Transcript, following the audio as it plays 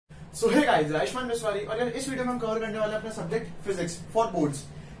सो hey guys, Ayushman मिसवारी। और यार इस वीडियो में हम कवर करने वाले अपना सब्जेक्ट फिजिक्स फॉर बोर्ड्स।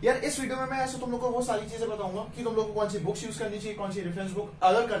 यार इस वीडियो में मैं ऐसे तुम लोग को वो सारी चीजें बताऊंगा कि तुम लोग को कौन सी बुक्स यूज करनी चाहिए, कौन सी रेफरेंस बुक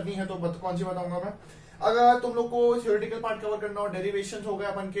अगर करनी है तो कौन सी बताऊंगा मैं। अगर तुम लोग को थ्योरेटिकल पार्ट कवर करना हो, डेरिवेशन हो गए,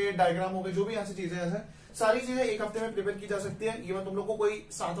 अपन के डायग्राम हो गए, जो भी ऐसी चीजें ऐसे सारी चीजें एक हफ्ते में प्रिपेयर की जा सकती है। ये मैं तुम लोग को कोई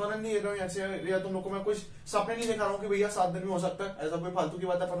सातवाना नहीं दे रहा हूँ ऐसे, या तुम लोग को मैं कुछ सपने नहीं दिखा रहा हूँ कि भैया 7 दिन में हो सकता है। ऐसा कोई फालतू की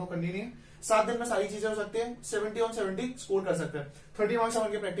बात अपन को करनी नहीं है। 7 दिन में सारी चीजें हो सकती है। 70 on 70 स्कोर कर सकते हैं। 30 मार्क्स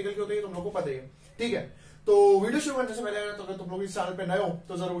अपन के प्रैक्टिकल के होते हैं, तुम लोग को पता ही है। ठीक है, तो वीडियो शुरू करने से पहले तो अगर तुम लोग इस चैनल पे नए हो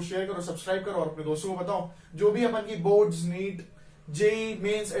तो जरूर शेयर करो, सब्सक्राइब करो और अपने दोस्तों को बताओ जो भी अपन की boards, NEET, JEE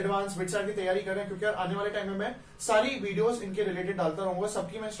mains, advance, मिडसार की तैयारी कर रहे हैं। क्योंकि यार आने वाले टाइम में मैं सारी वीडियोस इनके रिलेटेड डालता रहूंगा,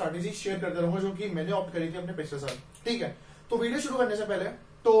 सबकी मैं स्ट्रैटेजी शेयर करता रहूंगा जो कि मैंने ऑप्ट करी थी अपने पिछले साल। ठीक है, तो वीडियो शुरू करने से पहले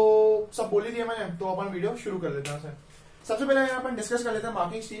तो सब बोल ही दिया मैंने, तो अपन वीडियो शुरू कर लेते हैं। सबसे पहले यहाँ अपन डिस्कस कर लेते हैं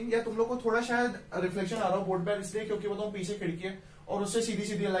मार्किंग स्कीम। या तुम लोग को थोड़ा शायद रिफ्लेक्शन आ रहा हो बोर्ड पर, इसलिए क्योंकि बताऊँ पीछे खिड़की है और उससे सीधी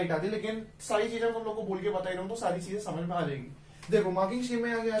सीधी लाइट आती है, लेकिन सारी चीजें तुम लोग को बोल के बता ही रहा हूँ तो सारी चीजें समझ में आ जाएगी। देखो मार्किंग स्कीम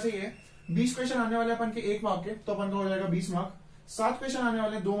में ऐसे ये 20 क्वेश्चन आने वाले अपन के 1 मार्क के, तो अपन का हो जाएगा 20 मार्क। 7 क्वेश्चन आने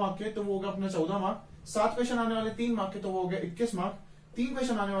वाले 2 मार्क के, तो वो होगा अपना 14 मार्क। 7 क्वेश्चन आने वाले 3 मार्क के, तो वो हो गया 21 मार्क। 3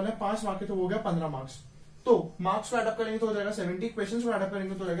 क्वेश्चन आने वाले 5 मार्क के, तो वो हो गया 15 मार्क्स। तो मार्क्स को एडअप करेंगे तो हो जाएगा 70, क्वेश्चन को एडअप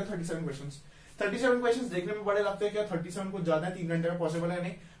करेंगे तो हो जाएगा 37 क्वेश्चन। 37 क्वेश्चन देखने में बड़े लगते हैं, क्या 37 कुछ ज्यादा है, 3 घंटे में पॉसिबल है?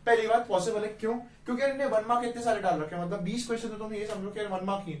 नहीं। पहली बात पॉसिबल है, क्यों? क्योंकि इन्हें 1 मार्क इतने सारे डाल रखे हैं, मतलब 20 क्वेश्चन तो तुम ये समझो कि 1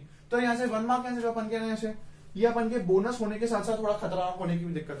 मार्क ही। तो यहाँ से 1 मार्क जो अपन के से ये अपन के बोनस होने के साथ साथ थोड़ा खतरा होने की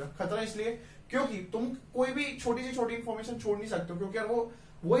भी दिक्कत है। खतरा इसलिए क्योंकि तुम कोई भी छोटी सी छोटी इन्फॉर्मेशन छोड़ नहीं सकते हो, क्योंकि यार वो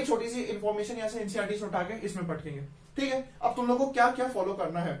वही छोटी सी इन्फॉर्मेशन यहाँ से एनसीईआरटी से उठा के इसमें पटकेंगे। ठीक है, अब तुम लोग को क्या क्या फॉलो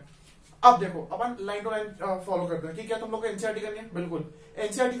करना है। अब देखो अपन लाइन टू लाइन फॉलो करते हैं कि क्या तुम लोग को एनसीईआरटी करनी है। बिल्कुल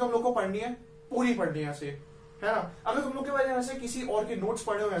एनसीईआरटी तुम लोग को पढ़नी है, पूरी पढ़नी है ऐसे, है ना। अगर तुम लोग के वजह से किसी और के नोट्स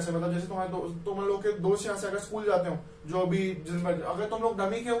पढ़े हो ऐसे, मतलब जैसे तुम लोग के दोस्त यहाँ से अगर स्कूल जाते हो, जो भी अगर तुम लोग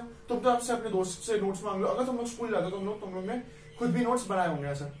डमी के हो तुम तो आपसे अपने दोस्त से नोट्स मांग लो। अगर तुम लोग स्कूल जाते हो तुम लोग ने खुद भी नोट्स बनाए होंगे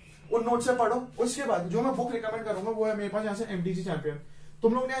ऐसे, उन नोट से पढ़ो। उसके बाद जो मैं बुक रिकमेंड करूंगा वो है मेरे पास यहाँ से एमटीसी चैंपियन।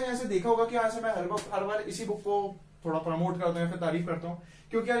 तुम लोग ने यहाँ से देखा होगा कि यहाँ से मैं हर बार इसी बुक को थोड़ा प्रमोट करता हूँ या फिर तारीफ करता हूँ,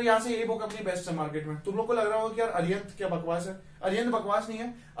 क्योंकि यार यहाँ से ये बुक अपनी बेस्ट है मार्केट में। तुम लोग को लग रहा होगा कि यार अरिहंत क्या बकवास है। अरिहंत बकवास नहीं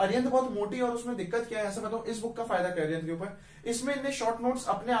है, अरिहंत बहुत मोटी और उसमें दिक्कत क्या है ऐसे बताओ। इस बुक का फायदा क्या है अरिहंत के ऊपर, इसमें इन्हें शॉर्ट नोट्स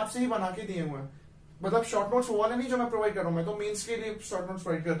अपने आप से ही बना के दिए हुए हैं। मतलब शॉर्ट नोट्स वो वाले नहीं जो मैं प्रोवाइड कर रहा हूँ, मैं तो मेंस के लिए शॉर्ट नोट्स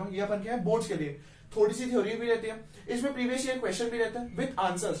प्रोवाइड करता हूँ। ये अपन क्या है बोर्ड्स के लिए थोड़ी सी थ्योरी भी रहती है, इसमें प्रीवियस ईयर क्वेश्चन भी रहता है विद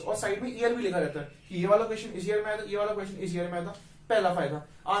आंसर्स, और साइड में ईयर भी लिखा रहता है कि ये वाला क्वेश्चन इस ईयर में आया था, ये वाला क्वेश्चन इस ईयर में आया था। पहला फायदा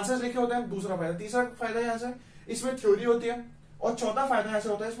आंसर्स लिखे होते हैं, दूसरा फायदा। तीसरा फायदा यहाँ से इसमें थ्योरी होती है, और चौथा फायदा ऐसा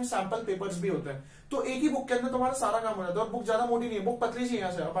होता है इसमें सैंपल पेपर्स भी होते हैं। तो एक ही बुक के अंदर तुम्हारा सारा काम हो जाता है। और बुक ज्यादा मोटी नहीं है, बुक पतली सी है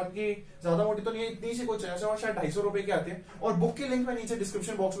यहाँ से, अपन की ज्यादा मोटी तो नहीं है, इतनी सी कुछ है ऐसे, और शायद 250 रुपए की आती है। और बुक की लिंक मैं नीचे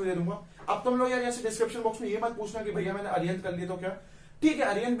डिस्क्रिप्शन बॉक्स में दे दूंगा। अब तुम लोग यार ऐसे डिस्क्रिप्शन बॉक्स में ये मत पूछना कि भैया मैंने अरिहंत कर लिया तो क्या। ठीक है,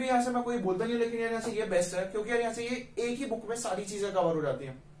 अरिहंत भी यहाँ से मैं कोई बोलता नहीं, लेकिन यार यहाँ से ये बेस्ट है क्योंकि यार यहाँ से ये एक ही बुक में सारी चीजें कवर हो जाती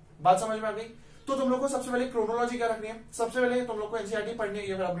है। बात समझ में आ गई? तो तुम लोग को सबसे पहले क्रोनोलॉजी क्या रखनी है, सबसे पहले तुम लोग को एनसीईआरटी पढ़नी है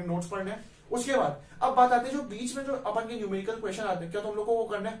या फिर अपने नोट्स पढ़ने हैं। उसके बाद अब बात आती है जो बीच में जो अपन के न्यूमेरिकल क्वेश्चन आते हैं, क्या तुम लोग को वो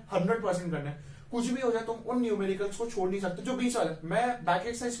करना है? 100% करना है। कुछ भी हो जाए तुम उन न्यूमेरिकल्स को छोड़ नहीं सकते जो बीच वाले। मैं बैक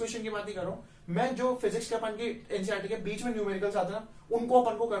एक्सरसाइज क्वेश्चन की बात नहीं कर रहा हूँ, मैं जो फिजिक्स के अपन की एनसीईआरटी के बीच में न्यूमेरिकल्स आते हैं ना, उनको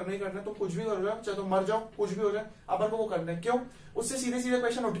अपन को करना ही करना है। तुम कुछ भी कर जाओ, चाहे तुम मर जाओ, कुछ भी हो जाए, अपन को वो करना है। क्यों? उससे सीधे सीधे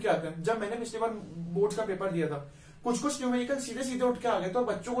क्वेश्चन उठ के आते हैं। जब मैंने पिछली बार बोर्ड का पेपर दिया था, कुछ न्यूमेरिकल सीधे सीधे उठ के आ गए, तो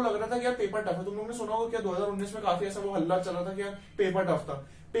बच्चों को लग रहा था कि यार पेपर टफ है। तुम लोगों ने सुना होगा कि 2019 में काफी ऐसा वो हल्ला चला था कि यार पेपर टफ था।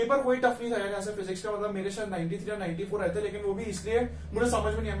 पेपर कोई टफ नहीं था यार ऐसे फिजिक्स का, मतलब मेरे शायद 93 या 94 आए थे, लेकिन वो भी इसलिए मुझे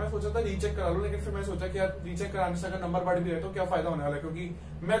समझ में नहीं आया। मैं सोचा था रीचेक करा लो, लेकिन फिर मैं सोचा कि यार रीचेक कराने से अगर नंबर बढ़ भी रहे तो क्या फायदा होने वाला है, क्योंकि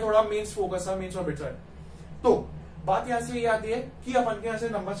मैं थोड़ा मेंस फोकस था, मेंस और बिट्स। तो बात यहाँ से ये आती है कि अपन के यहाँ से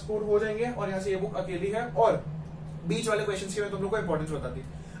नंबर स्कोर हो जाएंगे, और यहाँ से ये बुक अकेली है और बीच वाले क्वेश्चन की मैं तुम लोग को इंपॉर्टेंस बताती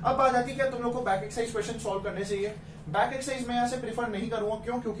है। अब बात आती है क्या तुम लोग को बैक एक्सरसाइज क्वेश्चन सॉल्व करने चाहिए। बैक एक्सरसाइज मैं यहाँ से प्रीफर नहीं करूंगा,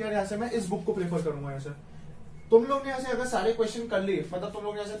 क्यों? क्योंकि यार यहाँ से मैं इस बुक को प्रीफर करूंगा। यहाँ से तुम लोग ने ऐसे अगर सारे क्वेश्चन कर लिए, मतलब तुम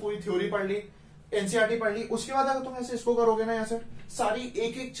लोग ने ऐसे पूरी थ्योरी पढ़ ली, एनसीईआरटी पढ़ ली, उसके बाद अगर तुम ऐसे इसको करोगे ना, यहाँ से सारी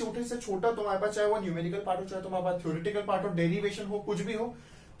एक एक छोटे से छोटा तुम्हारे पास, चाहे वो न्यूमेरिकल पार्ट हो, चाहे तुम्हारे पास थ्योरेटिकल पार्ट हो, डेरिवेशन हो, कुछ भी हो,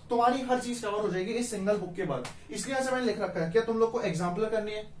 तुम्हारी हर चीज कवर हो जाएगी इस सिंगल बुक के बाद। इसलिए यहाँ से मैंने लिख रखा है क्या तुम लोग को एग्जाम्पल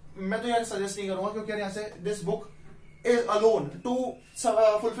करनी है। मैं तो यार सजेस्ट नहीं करूंगा, क्योंकि यहाँ से this book is alone to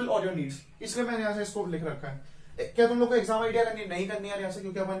fulfil all your needs, इसलिए मैंने यहाँ से इसको लिख रखा है। क्या तुम लोग को एग्जाम आइडिया करनी नहीं करनी है यहाँ से,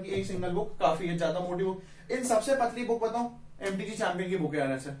 क्योंकि अपन की एक सिंगल बुक काफी है। ज्यादा मोटी बुक, इन सबसे पतली बुक बताऊं, एमटीसी चैंपियन की बुक है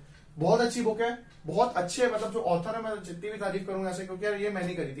यार ऐसे, बहुत अच्छी बुक है, बहुत अच्छे, मतलब जो ऑथर है मैं जितनी भी तारीफ करूंगा ऐसे, क्योंकि यार ये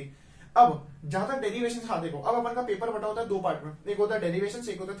मैंने करी थी। अब जहां तक डेरिवेशन, हाँ देखो, अब अपन का पेपर बटा होता है दो पार्ट में, एक होता है डेरिवेशन,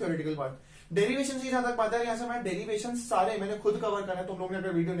 एक होता है थ्योरेटिकल पार्ट। डेरिवेशन की जहां तक बात है, यहाँ से मैं डेरिवेशन सारे मैंने खुद कवर करा है, तुम लोग ने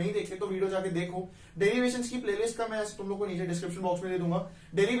अगर वीडियो नहीं देखे तो वीडियो जाके देखो। डेरिवेशंस की प्लेलिस्ट का मैं तुम लोग को नीचे डिस्क्रिप्शन बॉक्स में दे दूंगा।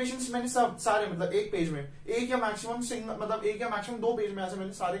 डेरिवेशंस मैंने सब सारे मतलब एक पेज में, एक या मैक्सिमम मतलब एक या मैक्सिमम दो पेज में ऐसे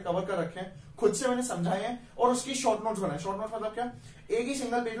मैंने सारे कवर कर रखे हैं, खुद से मैंने समझाए हैं और उसकी शॉर्ट नोट्स बनाए। शॉर्ट नोट्स मतलब क्या, एक ही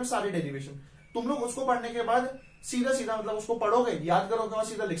सिंगल पेज में सारे डेरिवेशन, तुम लोग उसको पढ़ने के बाद सीधा सीधा मतलब उसको पढ़ोगे, याद करोगे और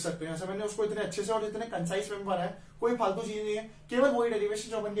सीधा लिख सकते हो। ऐसा मैंने उसको इतने अच्छे से और इतने कंसाइज में बनाया है, कोई फालतू चीज नहीं है, केवल वही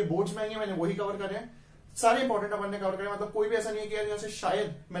डेरिवेशन जो अपन के बोर्ड्स में आएंगे मैंने वही कवर करे हैं, सारे इंपॉर्टेंट अपन ने कवर करे। मतलब कोई भी ऐसा नहीं है कि यार जैसे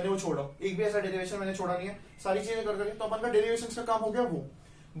शायद मैंने वो छोड़ा, एक भी ऐसा डेरिवेशन मैंने छोड़ा नहीं है, सारी चीजें कर करें। तो अपन का डेरिवेशन का काम हो गया। वो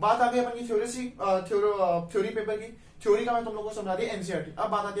बात आ गई अपन की थ्योरी पेपर की। थ्योरी का मैं तुम लोग को समझा दिया एनसीईआरटी। अब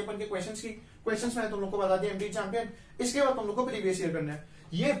बात आती है अपन के क्वेश्चंस की। क्वेश्चंस मैंने तुम लोग को बता दिया एमडी चैंपियन। इसके बाद तुम लोग को प्रीवियस ईयर करना है।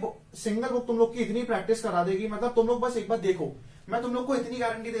 ये सिंगल बुक तुम लोग की इतनी प्रैक्टिस करा देगी, मतलब तुम लोग बस एक बार देखो, मैं तुम लोग को इतनी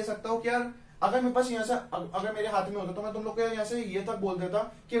गारंटी दे सकता हूँ कि यार अगर मैं बस यहाँ से अगर मेरे हाथ में होता तो मैं तुम लोग को यहाँ से ये तक बोल देता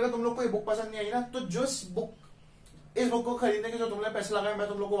कि अगर तुम लोग को ये बुक पसंद नहीं आई ना, तो जो इस बुक को खरीदने के जो तुमने पैसे लगाए मैं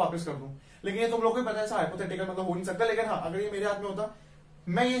तुम लोग को वापस कर दूं। लेकिन ये तुम लोग को पता है ऐसा हाइपोथेटिकल मतलब हो नहीं सकता। लेकिन हाँ, अगर ये मेरे हाथ में होता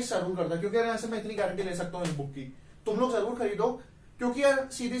मैं ये जरूर करता, क्योंकि यार यहाँ से मैं इतनी गारंटी ले सकता हूँ इस बुक की। तुम लोग जरूर खरीदो, क्योंकि यार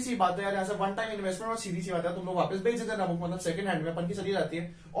सीधी सी बात है यार, यहाँ से वन टाइम इन्वेस्टमेंट और सीधी सी बात है तुम लोग वापस बेच देते ना बुक, मतलब सेकंड हैंड में अपन की चली जाती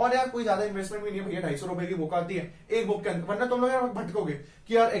है। और यार कोई ज्यादा इन्वेस्टमेंट भी नहीं है भैया, 250 रुपए की बुक आती है एक बुक के अंदर। वरना तुम लोग यार भटकोगे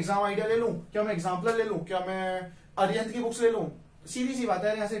कि यार एग्जाम आइडिया ले लूं, क्या मैं एग्जाम्पलर ले लूं, क्या मैं अरिहंत की बुक्स ले लूं। सीधी सी बात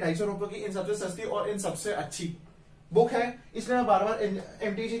है, यहाँ से 250 रुपए की इन सबसे सस्ती और इन सबसे अच्छी बुक है। इसलिए मैं बार बार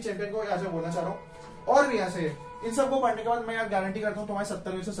एमटीसी चैंपियन को यहाँ से बोलना चाह रहा हूँ। और भी यहाँ से इन सबको पढ़ने के बाद मैं यार गारंटी करता हूँ तुम्हारे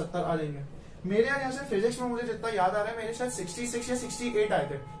 70 में से 70 आ जाएंगे। मेरे यहाँ से फिजिक्स में मुझे जितना याद आ रहा है, मेरे शायद 66 या 68 आए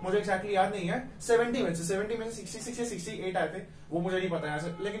थे, मुझे एक्जैक्टली याद नहीं है। 70 में से 66 या 68 आए थे, वो मुझे नहीं पता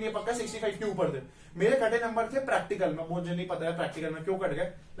है, लेकिन ये पक्का 65 के ऊपर थे। मेरे कटे नंबर थे प्रैक्टिकल में, मुझे नहीं पता है प्रैक्टिकल में क्यों कट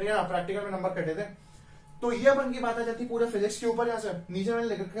गए, लेकिन हाँ प्रैक्टिकल में नंबर कटे थे। तो ये अपन की बात आ जाती पूरे फिजिक्स के ऊपर। यहाँ से नीचे मैंने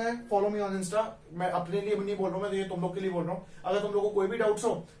लिख रखा है फॉलो मी ऑन इंस्टा। मैं अपने लिए भी नहीं बोल रहा हूँ, मैं ये तुम लोग के लिए बोल रहा हूँ। अगर तुम लोगों को कोई भी डाउट्स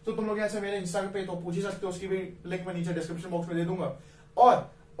हो तो तुम लोग यहाँ से मेरे इंस्टा पे तो पूछ ही सकते हो, उसकी भी लिंक मैं नीचे डिस्क्रिप्शन बॉक्स में दे दूंगा।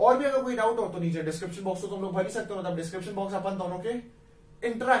 और भी अगर कोई डाउट हो तो नीचे डिस्क्रिप्शन बॉक्स तो तुम लोग भर ही सकते हो, मतलब डिस्क्रिप्शन बॉक्स अपन दोनों के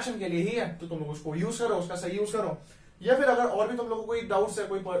इंटरेक्शन के लिए ही है, तो तुम लोग उसको यूज करो, उसका सही यूज करो। या फिर अगर और भी तुम लोगों को कोई डाउट्स है,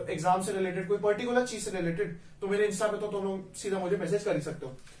 कोई एग्जाम से रिलेटेड, कोई पर्टिकुलर चीज से रिलेटेड, तो मेरे इंस्टा पे तो तुम लोग सीधा मुझे मैसेज कर ही सकते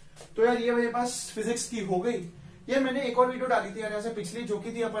हो। तो यार ये मेरे पास फिजिक्स की हो गई। यार मैंने एक और वीडियो डाली थी यार यहाँ से पिछली, जो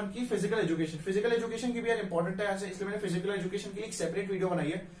की थी अपन की फिजिकल एजुकेशन। फिजिकल एजुकेशन की भी यार इंपॉर्टेंट है यहाँ से, इसलिए मैंने फिजिकल एजुकेशन की एक सेपरेट वीडियो बनाई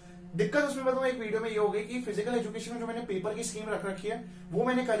है। दिक्कत उसमें बताऊं एक वीडियो में ये हो गई कि फिजिकल एजुकेशन में जो मैंने पेपर की स्कीम रख रखी है वो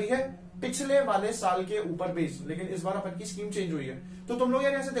मैंने करी है पिछले वाले साल के ऊपर बेस, लेकिन इस बार अपन की स्कीम चेंज हुई है। तो तुम लोग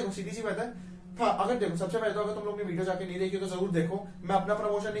यार ऐसे देखो, सीधी सी बात है। हाँ, अगर देखो सबसे पहले तो अगर तुम लोग ने वीडियो जाके नहीं देखी तो जरूर देखो। मैं अपना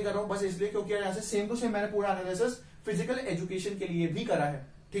प्रमोशन नहीं कर रहा हूँ बस इसलिए क्योंकि यार यहाँ से सेम टू सेम मैंने पूरा एनालिसिस फिजिकल एजुकेशन के लिए भी करा है,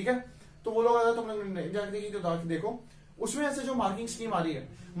 ठीक है। तो वो लोग अगर तुम लोग नहीं जाके देखी तो देखो, उसमें ऐसे जो मार्किंग स्कीम आ रही है,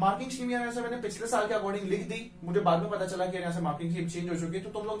 मार्किंग स्कीम यार ऐसे मैंने पिछले साल के अकॉर्डिंग लिख दी, मुझे बाद में पता चला कि यहाँ से मार्किंग स्कीम चेंज हो चुकी है। तो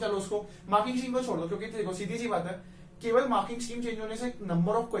तुम लोग चलो उसको मार्किंग स्कीम को छोड़ दो, क्योंकि देखो सीधी सी बात है, केवल मार्किंग स्कीम चेंज होने से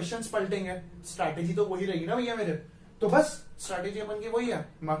नंबर ऑफ क्वेश्चंस पलटेंगे, स्ट्रैटेजी तो वही रहेगी ना भैया मेरे। तो बस स्ट्रैटेजी अपन की वही है,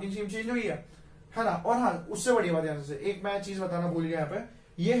 मार्किंग स्कीम चेंज हुई है ना। और हाँ, उससे बड़ी बात यहाँ से एक मैं चीज बताना भूल गया यहाँ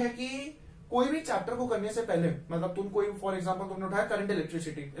पे, ये है कि कोई भी चैप्टर को करने से पहले, मतलब तुम कोई फॉर एग्जाम्पल तुमने उठाया करंट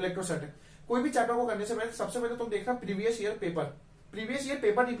इलेक्ट्रोस्टैटिक, कोई भी चैप्टर को करने से पहले सबसे पहले तुम देखना प्रीवियस ईयर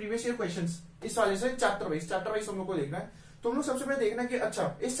पेपर नहीं, प्रीवियस ईयर क्वेश्चंस। इस वाले से चैप्टर वाइज तुम लोग को देखना है। तुम लोग सबसे पहले देखना कि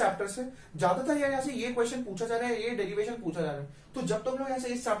अच्छा इस चैप्टर से ज्यादातर यार यहाँ से ये क्वेश्चन पूछा जा रहा है, ये डेरिवेशन पूछा जा रहा है। तो जब तुम लोग ऐसे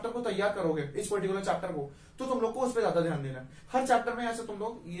इस चैप्टर को तैयार करोगे, इस पर्टिकुलर चैप्टर को, तो तुम लोग को उस पर ज्यादा ध्यान देना है। हर चैप्टर में ऐसे तुम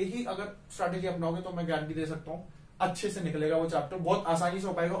लोग यही अगर स्ट्रैटेजी अपनाओगे तो मैं गारंटी दे सकता हूँ अच्छे से निकलेगा वो चैप्टर, बहुत आसानी से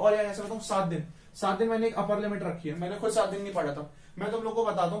हो पाएगा। और यार ऐसा बताऊँ 7 दिन मैंने एक अपर लिमिट रखी है, मैंने खुद 7 दिन नहीं पढ़ा था। मैं तुम लोग को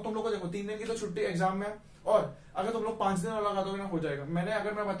बताता हूँ, तुम लोग को देखो 3 दिन की तो छुट्टी एग्जाम में, और अगर तुम लोग 5 दिन और लगा दोगे ना हो जाएगा।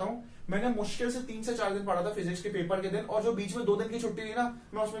 मैं बताऊं, मैंने मुश्किल से 3 से 4 दिन पढ़ा था फिजिक्स के पेपर के दिन, और जो बीच में 2 दिन की छुट्टी थी ना,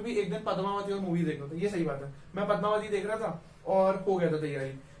 मैं उसमें भी एक दिन पद्मावती और मूवी देख रहा था। ये सही बात है, मैं पद्मावती देख रहा था और हो गया था तैयारी,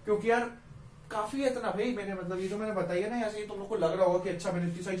 क्योंकि यार काफी इतना भाई मैंने मतलब ये तो मैंने बताई है ना, ऐसे ही तुम लोग को लग रहा होगा कि अच्छा मैंने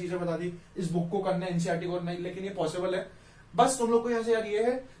इतनी सारी चीजें बता दी, इस बुक को करना है, एनसीईआरटी को करना है, लेकिन ये पॉसिबल है। बस तुम लोग को यहाँ से यार ये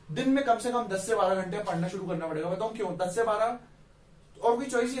है, दिन में कम से कम 10 से 12 घंटे पढ़ना शुरू करना पड़ेगा। बताऊं क्यों 10 से 12, और कोई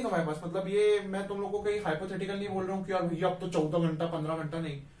चॉइस ही है तुम्हारे पास। मतलब ये मैं तुम लोगों को कहीं हाइपोथेटिकल नहीं बोल रहा हूँ कि यार भैया अब तो 14 घंटा 15 घंटा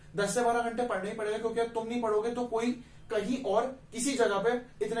नहीं, 10 से 12 घंटे पढ़ना ही पड़ेगा, क्योंकि तुम नहीं पढ़ोगे तो कोई कहीं और किसी जगह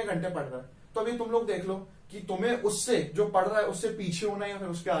पे इतने घंटे पढ़ रहा है। तो अभी तुम लोग देख लो कि तुम्हें उससे जो पढ़ रहा है उससे पीछे होना है या फिर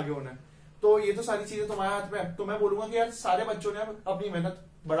उसके आगे होना है। तो ये तो सारी चीजें तुम्हारे हाथ में है। तो मैं बोलूंगा कि यार सारे बच्चों ने अपनी मेहनत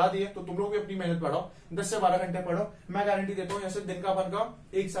बढ़ा दी है, तो तुम लोग भी अपनी मेहनत बढ़ाओ, 10 से 12 घंटे पढ़ो। मैं गारंटी देता हूँ जैसे दिन का अपन का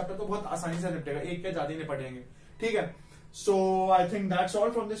एक चैप्टर तो बहुत आसानी से निपटेगा, एक के ज्यादा नहीं पढ़ेंगे, ठीक है। सो I think that's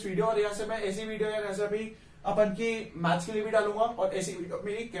all from this video. और यहाँ से मैं ऐसी वीडियो या ऐसा भी अपन की मैथ्स के लिए भी डालूंगा और ऐसी वीडियो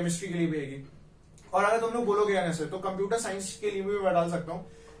मेरी केमिस्ट्री के लिए भी आएगी। और अगर तुम लोग बोलोगे यार ऐसे, तो कंप्यूटर साइंस के लिए भी मैं डाल सकता हूँ।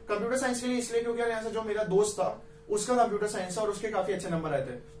 कंप्यूटर साइंस के लिए इसलिए क्योंकि यार यहाँ से जो मेरा दोस्त था उसका कंप्यूटर साइंस है और उसके काफी अच्छे नंबर आए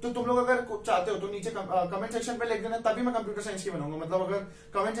थे। तो तुम लोग अगर चाहते हो तो नीचे कमेंट सेक्शन पे लिख देना, तभी मैं कंप्यूटर साइंस की बनाऊंगा। मतलब अगर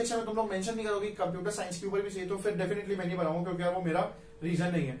कमेंट सेक्शन में तुम लोग मेंशन नहीं करोगे कंप्यूटर साइंस के ऊपर भी चाहिए, तो फिर डेफिनेटली मैं नहीं बनाऊंगा, क्योंकि यार वो मेरा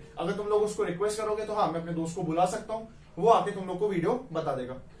रीजन नहीं है। अगर तुम लोग उसको रिक्वेस्ट करोगे तो हाँ, मैं अपने दोस्त को बुला सकता हूँ, वो आके तुम लोग को वीडियो बता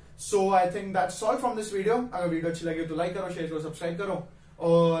देगा। सो I think that's all from this video. अगर वीडियो अच्छी लगी तो लाइक करो, शेयर करो, सब्सक्राइब करो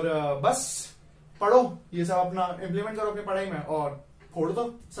और बस पढ़ो, ये सब अपना इम्प्लीमेंट करो अपनी पढ़ाई में और फोड़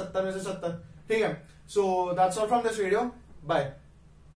दो 70 में से 70। ठीक है, so that's all from this video. Bye.